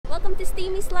to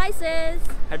Steamy Slices!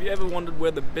 Have you ever wondered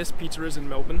where the best pizza is in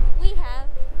Melbourne? We have.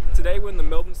 Today we're in the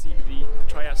Melbourne CBD to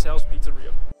try out Sal's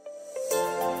Pizzeria.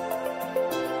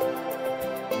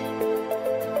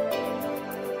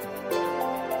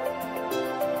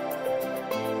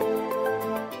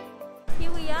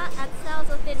 Here we are at Sal's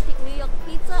Authentic New York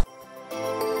Pizza.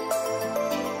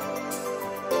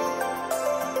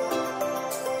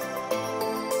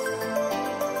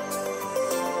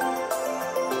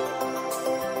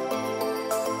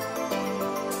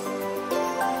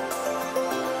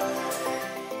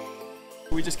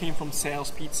 We just came from Sal's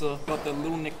Pizza, got the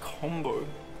little neck combo,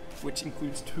 which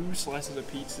includes 2 slices of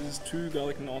pizzas, 2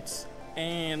 garlic knots,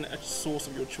 and a sauce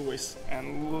of your choice.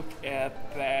 And look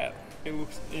at that, it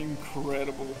looks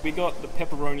incredible. We got the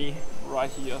pepperoni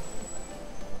right here,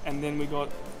 and then we got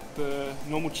the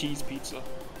normal cheese pizza.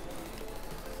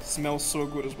 Smells so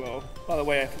good as well. By the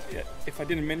way, if I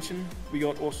didn't mention, we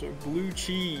got also blue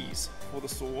cheese for the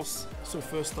sauce. So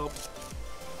first up,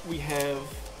 we have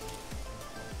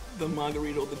the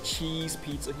margarita or the cheese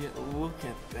pizza here. Look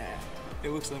at that, it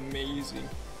looks amazing.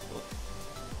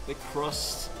 The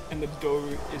crust and the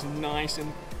dough is nice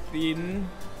and thin.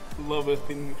 Love a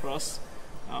thin crust.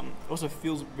 Also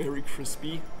feels very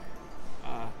crispy.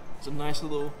 It's a nice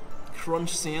little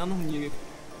crunch sound when you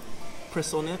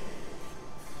press on it.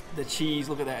 The cheese,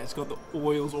 look at that, it's got the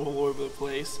oils all over the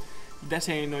place. That's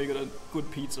how you know you got a good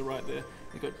pizza right there.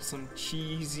 You got some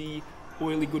cheesy,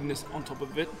 oily goodness on top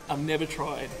of it. I've never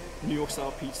tried New York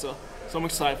style pizza, so I'm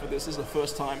excited for this. This is the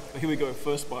first time. But here we go,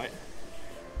 first bite.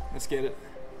 Let's get it.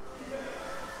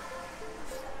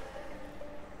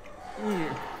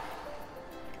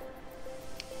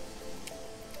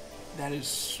 That is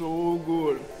so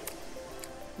good.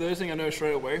 The first thing I know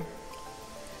straight away,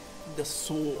 the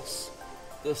sauce.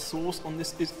 The sauce on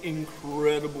this is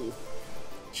incredible.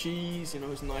 Cheese, you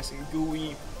know, is nice and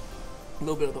gooey. A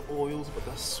little bit of the oils, but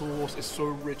the sauce is so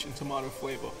rich in tomato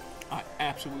flavor. I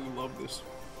absolutely love this.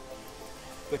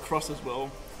 The crust as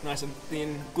well, nice and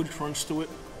thin, good crunch to it.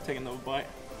 Take another bite.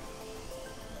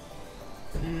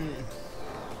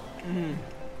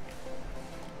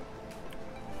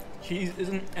 Cheese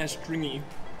isn't as stringy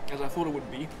as I thought it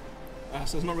would be.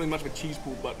 So it's not really much of a cheese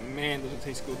pool, but man, does it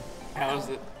taste good. How is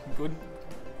it? Good?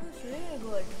 It's really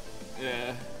good.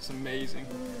 Yeah, it's amazing.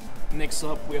 Next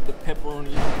up, we have the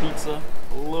pepperoni pizza.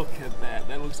 Look at that,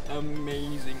 that looks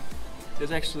amazing.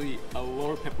 There's actually a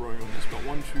lot of pepperoni on this. Got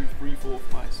 1, 2, 3, 4,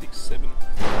 5, 6, 7,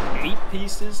 8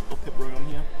 pieces of pepperoni on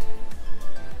here.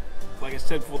 Like I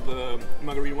said for the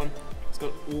margarita one, it's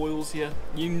got oils here.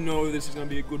 You know this is gonna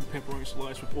be a good pepperoni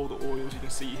slice with all the oils you can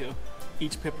see here.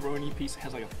 Each pepperoni piece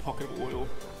has like a pocket of oil,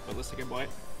 but let's take a bite.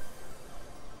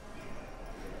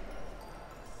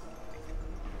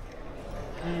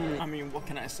 I mean, what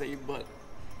can I say but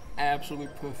absolute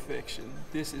perfection.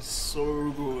 This is so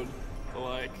good.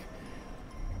 Like,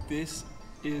 this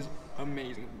is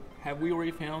amazing. Have we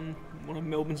already found one of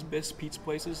Melbourne's best pizza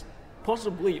places?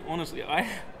 Possibly, honestly. I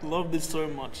love this so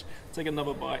much. Take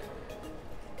another bite.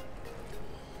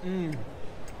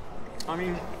 I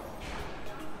mean,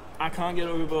 I can't get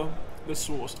over the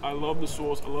sauce. I love the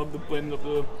sauce. I love the blend of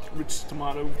the rich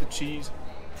tomato with the cheese.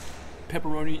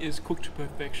 Pepperoni is cooked to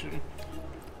perfection.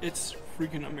 It's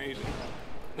freaking amazing.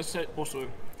 Let's also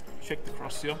check the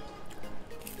crust here.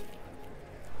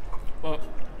 But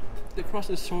the crust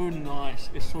is so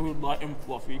nice. It's so light and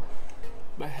fluffy,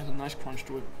 but it has a nice crunch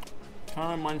to it.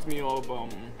 Kind of reminds me of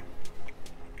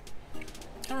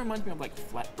like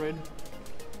flatbread.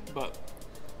 But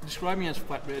describing it as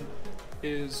flatbread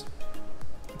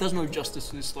does no justice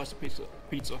to this slice of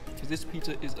pizza. Because this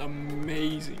pizza is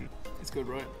amazing. It's good,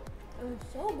 right?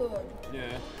 It's so good.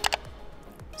 Yeah.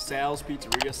 Sal's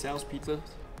Pizzeria, Sal's Pizza.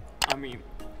 I mean,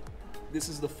 this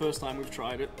is the first time we've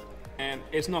tried it, and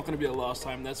it's not going to be the last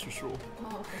time, that's for sure.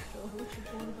 Oh, for sure. We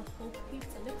should order the whole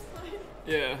pizza next time.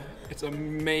 Yeah, it's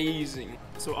amazing.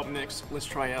 So up next, let's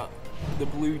try out the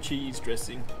blue cheese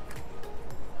dressing.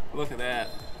 Look at that.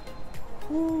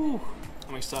 Woo!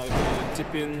 I'm excited to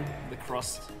dip in the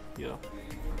crust here.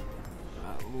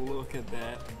 Look at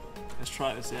that. Let's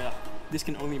try this out. This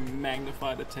can only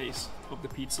magnify the taste of the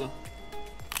pizza.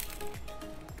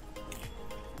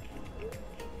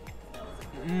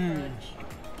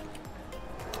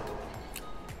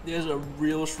 There's a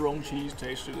real strong cheese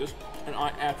taste to this, and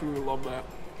I absolutely love that.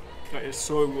 That is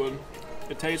so good.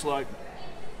 It tastes like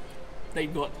they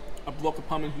got a block of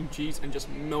Parmesan cheese and just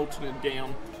melted it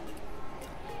down.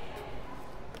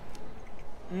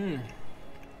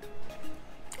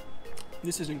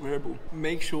 This is incredible.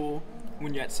 Make sure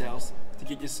when you're at Sal's to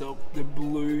get yourself the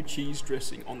blue cheese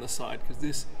dressing on the side, because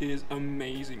this is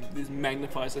amazing. This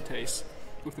magnifies the taste.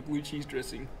 with the blue cheese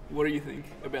dressing. What do you think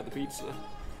about the pizza?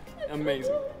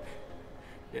 Amazing.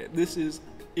 Yeah, this is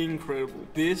incredible.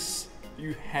 This,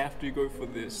 you have to go for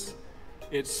this.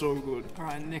 It's so good.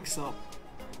 Alright, next up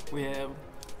we have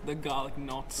the garlic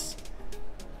knots.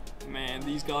 Man,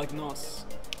 these garlic knots,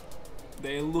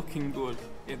 they're looking good.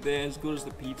 If they're as good as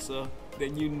the pizza,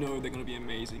 then you know they're gonna be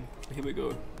amazing. Here we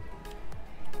go.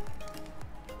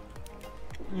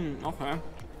 Okay.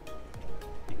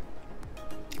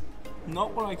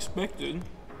 Not what I expected,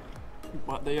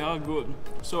 but they are good.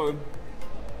 So,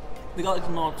 the garlic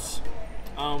knots,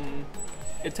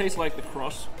 it tastes like the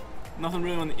crust. Nothing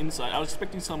really on the inside. I was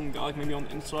expecting some garlic maybe on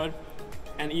the inside,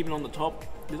 and even on the top.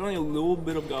 There's only a little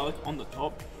bit of garlic on the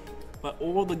top, but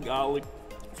all the garlic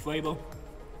flavor,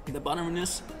 the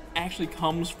butteriness, actually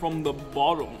comes from the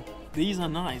bottom. These are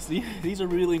nice. These are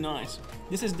really nice.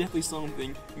 This is definitely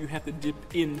something you have to dip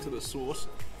into the sauce.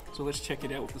 So let's check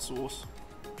it out with the sauce.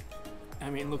 I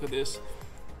mean, look at this.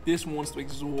 This wants to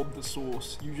absorb the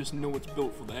sauce. You just know it's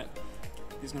built for that.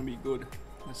 It's gonna be good.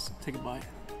 Let's take a bite.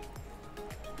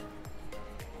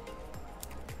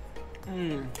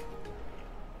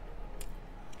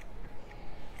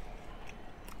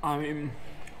 I mean,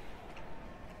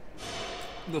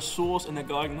 the sauce and the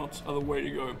garlic knots are the way to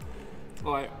go.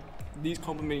 Like, these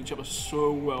complement each other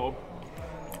so well.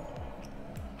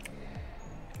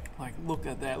 Like, look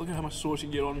at that. Look at how much sauce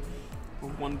you get on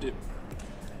with one dip.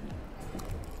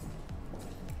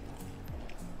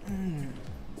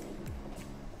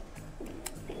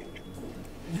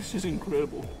 This is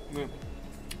incredible. Man.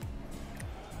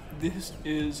 This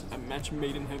is a match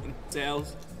made in heaven.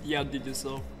 Sales, you outdid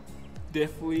yourself.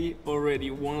 Definitely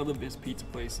already one of the best pizza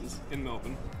places in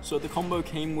Melbourne. So the combo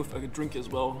came with a drink as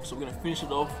well, so we're gonna finish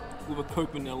it off with a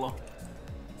Coke Vanilla.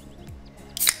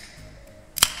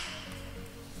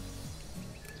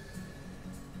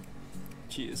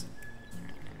 Cheers.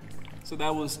 So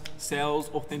that was Sal's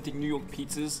Authentic New York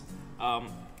Pizzas.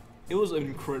 It was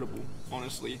incredible,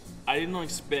 honestly. I did not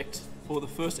expect for the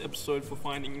first episode for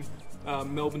finding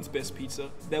Melbourne's best pizza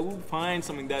that we'll find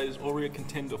something that is already a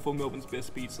contender for Melbourne's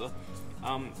best pizza.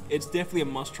 It's definitely a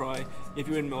must try if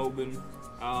you're in Melbourne.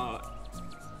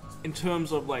 In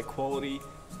terms of like quality,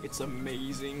 it's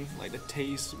amazing. Like the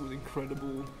taste was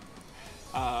incredible.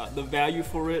 The value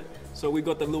for it. So we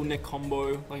got the little neck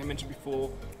combo, like I mentioned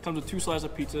before. Comes with 2 slices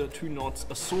of pizza, 2 knots,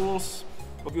 a sauce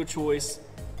of your choice,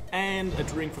 and a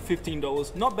drink for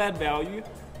 $15. Not bad value,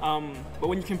 but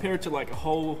when you compare it to like a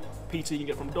whole pizza you can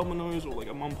get from Domino's or like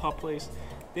a mom and pop place,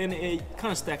 then it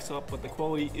kind of stacks up, but the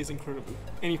quality is incredible.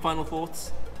 Any final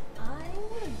thoughts? I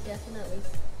would definitely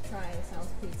try Sal's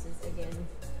Pizzas again.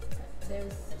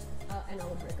 And I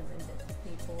would recommend it to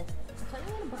people. I kind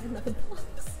of want to buy another box.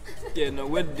 Yeah, no,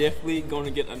 we're definitely going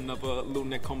to get another little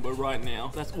neck combo right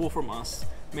now. That's all from us.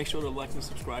 Make sure to like and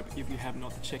subscribe if you have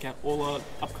not, to check out all our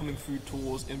upcoming food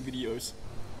tours and videos.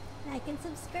 Like and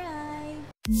subscribe.